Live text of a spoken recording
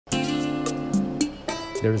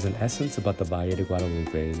There is an essence about the Valle de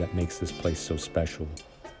Guadalupe that makes this place so special.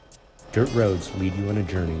 Dirt roads lead you on a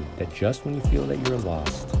journey that just when you feel that you're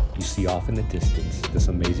lost, you see off in the distance this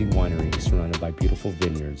amazing winery surrounded by beautiful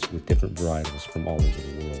vineyards with different varietals from all over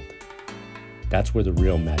the world. That's where the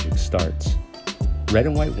real magic starts. Red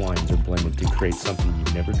and white wines are blended to create something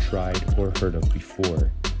you've never tried or heard of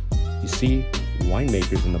before. You see,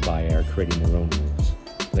 winemakers in the Baja are creating their own rules,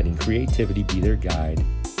 letting creativity be their guide,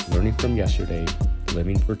 learning from yesterday,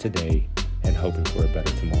 living for today, and hoping for a better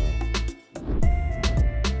tomorrow.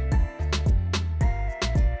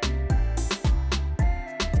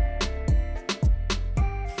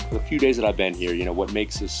 For the few days that I've been here, you know, what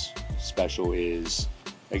makes this special is,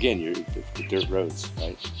 again, the dirt roads,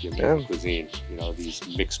 right? Your American cuisine, you know, these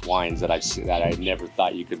mixed wines that I never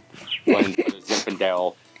thought you could blend with a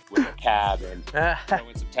Zinfandel with a Cab and throw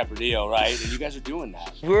in some Tempranillo, right? And you guys are doing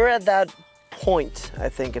that. We're at that point, I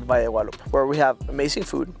think, in Valle de Guadalupe, where we have amazing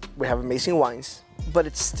food, we have amazing wines, but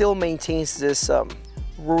it still maintains this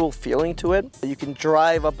rural feeling to it. You can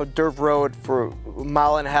drive up a dirt road for a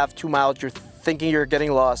mile and a half, 2 miles, you're thinking you're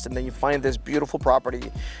getting lost, and then you find this beautiful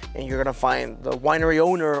property, and you're gonna find the winery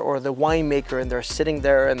owner or the winemaker, and they're sitting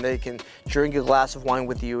there and they can drink a glass of wine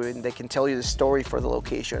with you, and they can tell you the story for the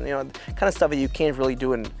location. You know, kind of stuff that you can't really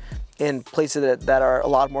do in places that are a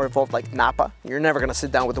lot more involved, like Napa. You're never gonna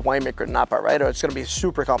sit down with a winemaker in Napa, right? Or it's gonna be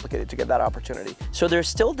super complicated to get that opportunity. So there's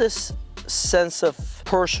still this sense of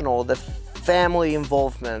personal, the family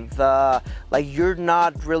involvement, like you're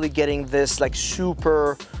not really getting this like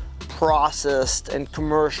super processed and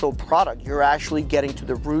commercial product. You're actually getting to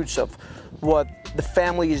the roots of what the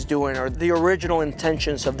family is doing or the original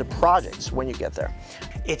intentions of the projects when you get there.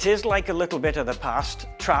 It is like a little bit of the past,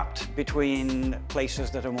 trapped between places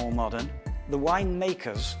that are more modern. The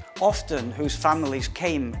winemakers, often whose families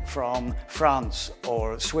came from France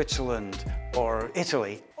or Switzerland or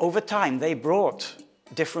Italy, over time they brought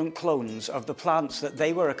different clones of the plants that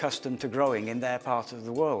they were accustomed to growing in their part of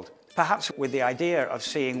the world. Perhaps with the idea of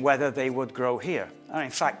seeing whether they would grow here. And in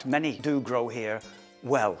fact, many do grow here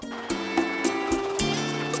well.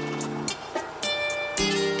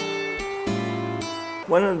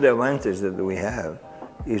 One of the advantages that we have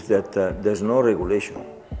is that there's no regulation.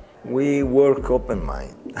 We work open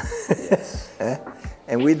mind.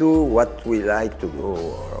 And we do what we like to do,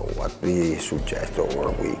 or what we suggest, or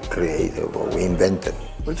what we created, or we invented,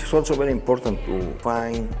 which is also very important to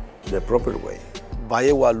find the proper way. Valle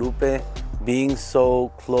de Guadalupe being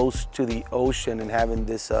so close to the ocean and having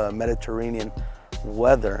this Mediterranean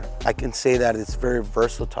weather, I can say that it's very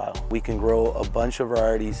versatile. We can grow a bunch of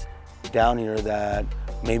varieties down here that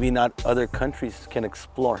maybe not other countries can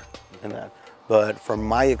explore in that. But from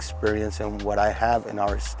my experience and what I have in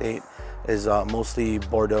our state is mostly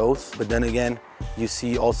Bordeaux. But then again, you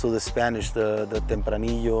see also the Spanish, the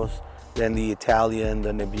Tempranillos, then the Italian,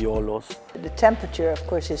 the Nebbiolos. The temperature, of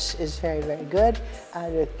course, is very, very good.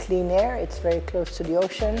 The clean air, it's very close to the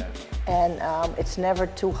ocean, and it's never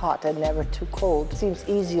too hot and never too cold. It seems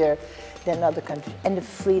easier than other countries. And the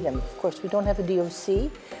freedom, of course, we don't have a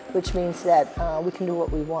DOC, which means that we can do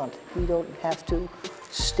what we want. We don't have to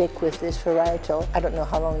stick with this varietal. I don't know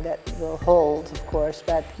how long that will hold, of course,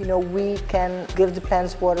 but you know, we can give the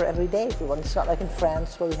plants water every day if we want. It's not like in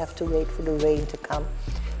France where we have to wait for the rain to come.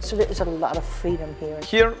 So there is a lot of freedom here.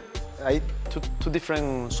 Here, I took two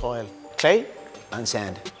different soil, clay and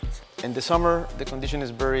sand. In the summer, the condition is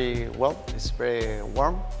very well. It's very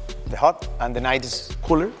warm, the hot, and the night is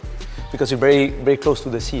cooler because it's very, very close to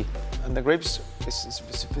the sea. And the grapes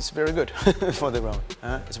is very good for the ground.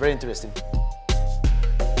 It's very interesting.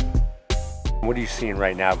 What are you seeing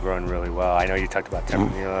right now growing really well? I know you talked about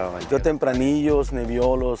Tempranillo. The Tempranillos,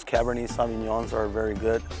 Nebbiolos, Cabernet Sauvignons are very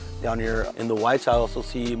good. Down here in the whites, I also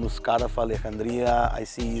see Muscat of Alejandría, I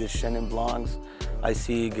see the Chenin Blancs, I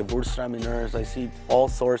see Gewürztraminers, I see all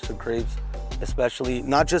sorts of grapes, especially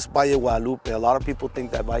not just Valle de Guadalupe. A lot of people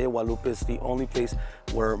think that Valle de Guadalupe is the only place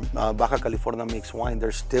where Baja California makes wine.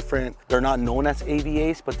 There's different, they're not known as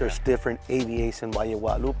AVAs, but there's different AVAs in Valle de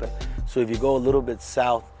Guadalupe. So if you go a little bit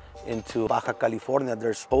south into Baja California,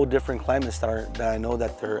 there's whole different climates that I know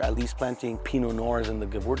that they're at least planting Pinot Noirs and the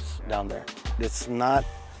Gewürz down there. It's not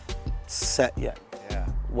set yet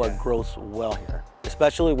what grows well here,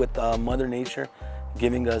 especially with Mother Nature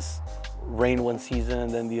giving us rain one season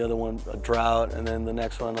and then the other one a drought and then the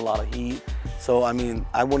next one a lot of heat. So I mean,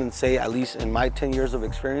 I wouldn't say, at least in my 10 years of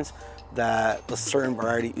experience, that a certain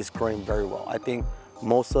variety is growing very well. I think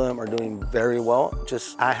most of them are doing very well,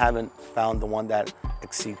 just I haven't found the one that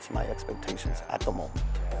exceeds my expectations at the moment.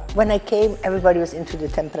 When I came, everybody was into the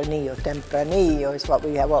Tempranillo. Tempranillo is what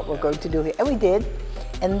we're going to do here, and we did.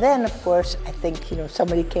 And then, of course, I think,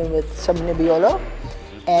 somebody came with some Nebbiolo,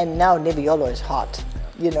 and now Nebbiolo is hot,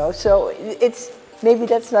 So maybe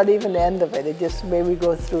that's not even the end of it. It just maybe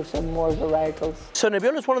go through some more varietals. So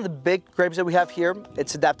Nebbiolo is one of the big grapes that we have here.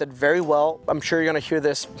 It's adapted very well. I'm sure you're gonna hear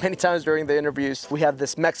this many times during the interviews. We have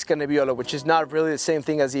this Mexican Nebbiolo, which is not really the same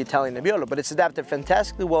thing as the Italian Nebbiolo, but it's adapted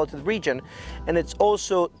fantastically well to the region. And it's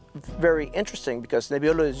also very interesting because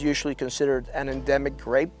Nebbiolo is usually considered an endemic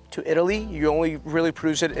grape to Italy. You only really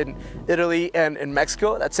produce it in Italy and in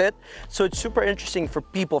Mexico, that's it. So it's super interesting for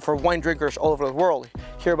people, for wine drinkers all over the world,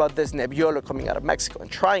 hear about this Nebbiolo coming out of Mexico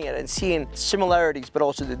and trying it and seeing similarities, but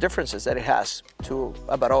also the differences that it has to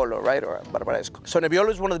a Barolo, right, or a Barbaresco. So Nebbiolo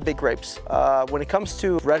is one of the big grapes. When it comes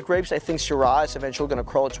to red grapes, I think Syrah is eventually gonna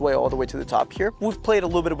crawl its way all the way to the top here. We've played a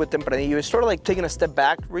little bit with Tempranillo. It's sort of like taking a step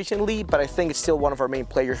back recently, but I think it's still one of our main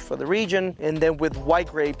players for the region. And then with white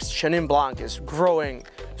grapes, Sauvignon Blanc is growing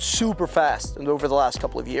super fast and over the last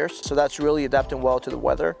couple of years. So that's really adapting well to the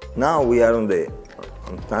weather. Now we are on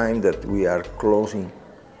time that we are closing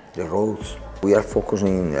the roads. We are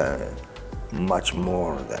focusing much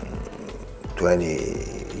more than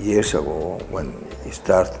 20 years ago when it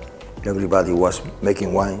started. Everybody was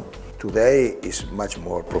making wine. Today is much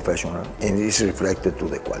more professional and it is reflected to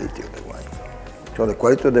the quality of the wine. So the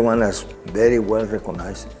quality of the wine is very well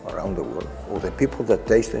recognized around the world. All the people that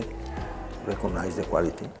taste it recognize the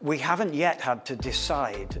quality. We haven't yet had to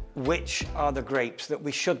decide which are the grapes that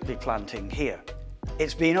we should be planting here.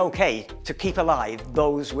 It's been okay to keep alive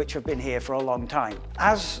those which have been here for a long time.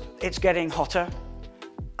 As it's getting hotter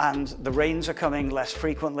and the rains are coming less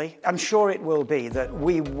frequently, I'm sure it will be that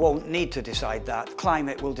we won't need to decide that.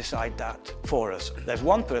 Climate will decide that for us. There's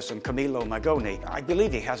one person, Camillo Magoni, I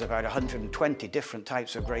believe he has about 120 different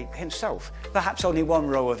types of grape himself, perhaps only one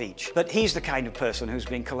row of each. But he's the kind of person who's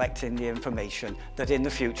been collecting the information that in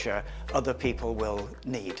the future other people will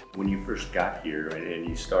need. When you first got here and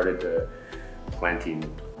you started planting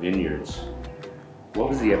vineyards, what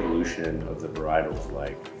was the evolution of the varietals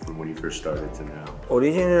like from when you first started to now?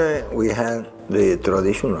 Originally, we had the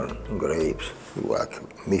traditional grapes, like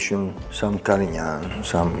Mission, some Carignan,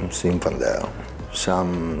 some Zinfandel,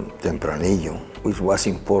 some Tempranillo, which was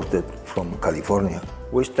imported from California.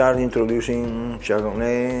 We started introducing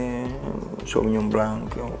Chardonnay, Sauvignon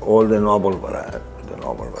Blanc, all the noble variety,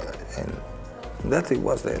 and that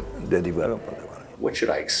was the development of the variety. What should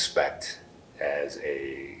I expect as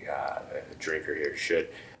a drinker here? Should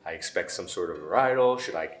I expect some sort of varietal?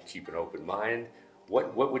 Should I keep an open mind?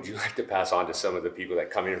 What would you like to pass on to some of the people that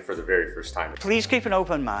come in for the very first time? Please keep an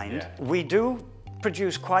open mind. Yeah. We do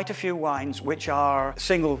produce quite a few wines which are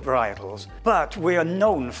single varietals, but we are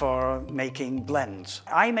known for making blends.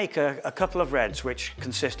 I make a couple of reds which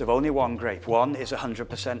consist of only one grape. One is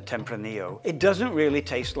 100% Tempranillo. It doesn't really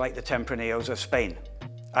taste like the Tempranillos of Spain,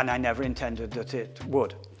 and I never intended that it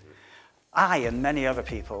would. I and many other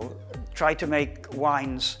people try to make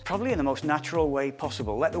wines probably in the most natural way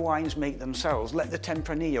possible. Let the wines make themselves. Let the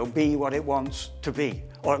Tempranillo be what it wants to be,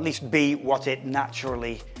 or at least be what it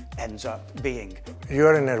naturally ends up being.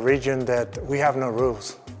 You're in a region that we have no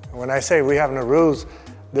rules. When I say we have no rules,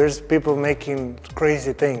 there's people making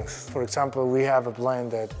crazy things. For example, we have a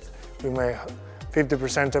blend that we make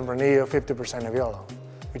 50% Tempranillo, 50% Nebbiolo,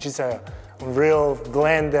 which is a real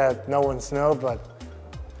blend that no one's known, but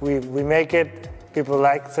we make it, people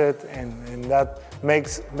like it, and that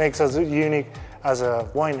makes us unique as a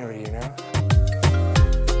winery,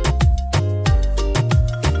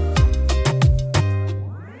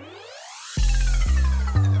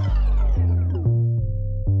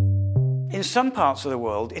 In some parts of the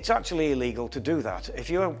world, it's actually illegal to do that. If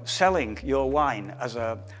you're selling your wine as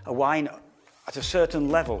a wine at a certain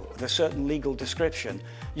level, with a certain legal description,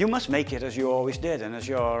 you must make it as you always did and as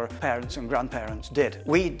your parents and grandparents did.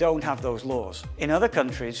 We don't have those laws. In other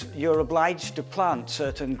countries, you're obliged to plant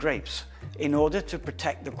certain grapes in order to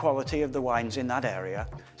protect the quality of the wines in that area.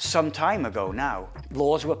 Some time ago now,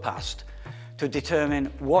 laws were passed to determine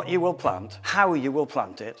what you will plant, how you will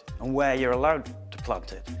plant it, and where you're allowed to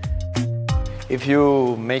plant it. If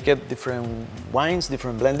you make it different wines,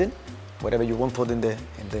 different blending, whatever you want to put in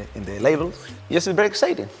the label, yes, it's very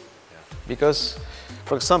exciting. Yeah. Because,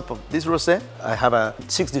 for example, this rosé, I have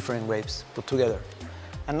 6 different grapes put together,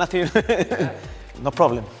 and nothing, no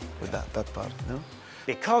problem with that part.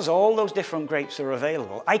 Because all those different grapes are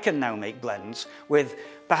available, I can now make blends with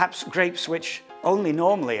perhaps grapes which only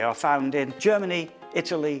normally are found in Germany,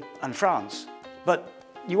 Italy, and France. But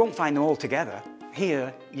you won't find them all together.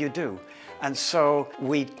 Here you do. And so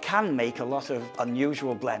we can make a lot of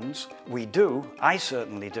unusual blends. We do, I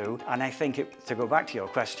certainly do. And I think, to go back to your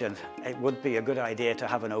question, it would be a good idea to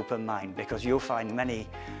have an open mind, because you'll find many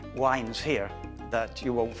wines here that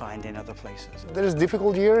you won't find in other places. There's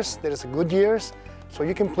difficult years, there's good years, so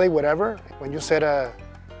you can play whatever. When you said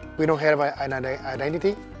we don't have an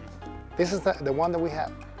identity, this is the one that we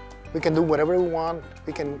have. We can do whatever we want,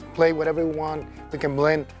 we can play whatever we want, we can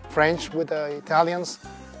blend French with Italians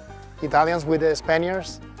with the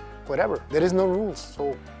Spaniards, whatever. There is no rules.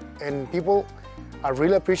 So, and people are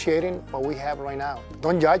really appreciating what we have right now.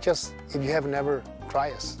 Don't judge us if you have never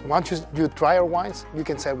tried us. Once you try our wines, you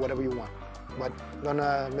can say whatever you want, but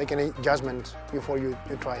don't make any judgments before you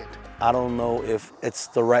try it. I don't know if it's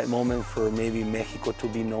the right moment for maybe Mexico to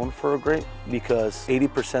be known for a grape, because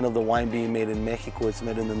 80% of the wine being made in Mexico is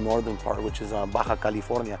made in the northern part, which is Baja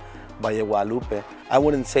California, Valle de Guadalupe. I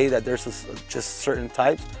wouldn't say that there's just certain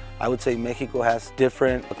types. I would say Mexico has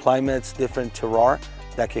different climates, different terroir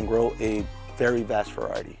that can grow a very vast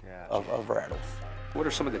variety of varietals. What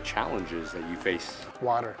are some of the challenges that you face?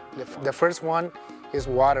 Water. The first one is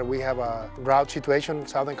water. We have a drought situation in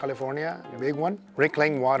Southern California, a big one.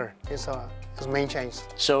 Reclaimed water is main change.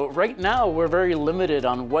 So right now we're very limited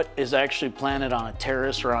on what is actually planted on a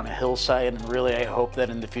terrace or on a hillside, and really I hope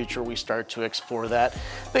that in the future we start to explore that.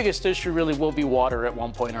 Biggest issue really will be water at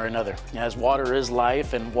one point or another, as water is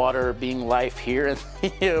life, and water being life here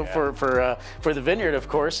for the vineyard, of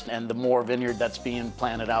course, and the more vineyard that's being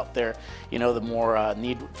planted out there, the more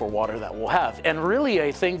need for water that we'll have. And really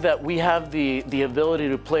I think that we have the ability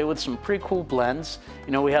to play with some pretty cool blends.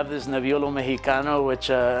 We have this Nebbiolo Mexicano, which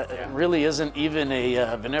really isn't even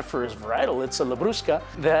a viniferous varietal. It's a Labrusca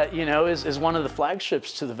that, is one of the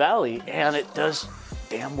flagships to the valley, and it does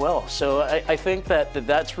damn well. So I think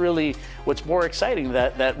that's really what's more exciting,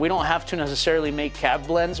 that we don't have to necessarily make cab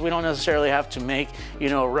blends. We don't necessarily have to make,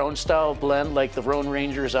 a Rhone style blend like the Rhone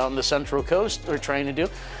Rangers out on the Central Coast are trying to do.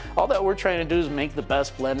 All that we're trying to do is make the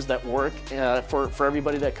best blends that work for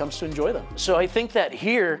everybody that comes to enjoy them. So I think that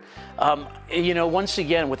here, once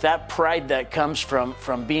again, with that pride that comes from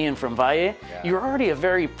being from Valle, you're already a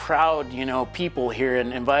very proud, people here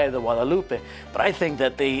in Valle de Guadalupe. But I think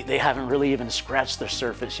that they haven't really even scratched the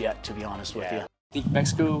surface yet, to be honest with you. I think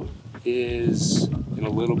Mexico is in a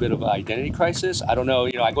little bit of an identity crisis. I don't know,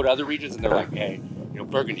 I go to other regions and they're like, hey,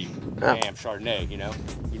 Burgundy, bam, Chardonnay, you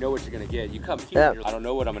know what you're gonna get. You come here, I don't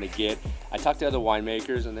know what I'm gonna get. I talk to other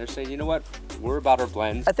winemakers and they're saying, you know what, we're about our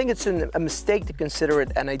blends. I think it's a mistake to consider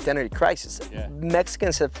it an identity crisis.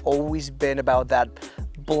 Mexicans have always been about that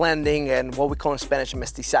blending and what we call in Spanish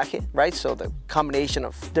mestizaje, right? So the combination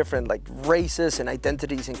of different races and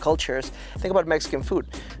identities and cultures. Think about Mexican food.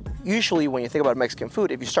 Usually when you think about Mexican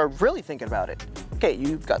food, if you start really thinking about it, okay,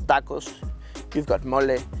 you've got tacos, you've got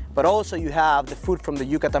mole, but also you have the food from the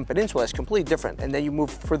Yucatan Peninsula is completely different. And then you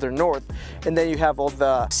move further north, and then you have all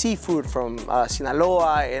the seafood from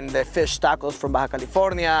Sinaloa, and the fish tacos from Baja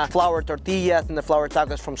California, flour tortillas and the flour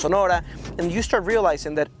tacos from Sonora. And you start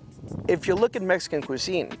realizing that if you look at Mexican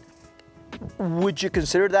cuisine, would you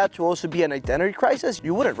consider that to also be an identity crisis?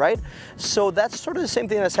 You wouldn't, right? So that's sort of the same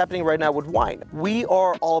thing that's happening right now with wine. We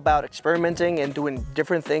are all about experimenting and doing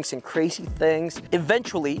different things and crazy things.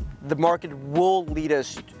 Eventually, the market will lead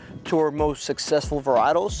us to our most successful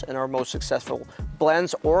varietals and our most successful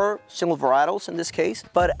blends, or single varietals in this case.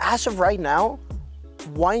 But as of right now,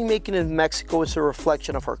 winemaking in Mexico is a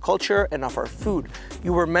reflection of our culture and of our food.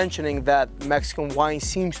 You were mentioning that Mexican wine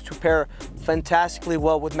seems to pair fantastically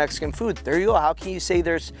well with Mexican food. There you go. How can you say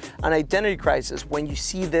there's an identity crisis when you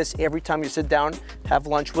see this every time you sit down, have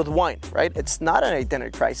lunch with wine, right? It's not an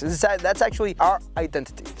identity crisis. That's actually our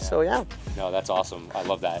identity. So yeah. No, that's awesome. I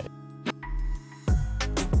love that.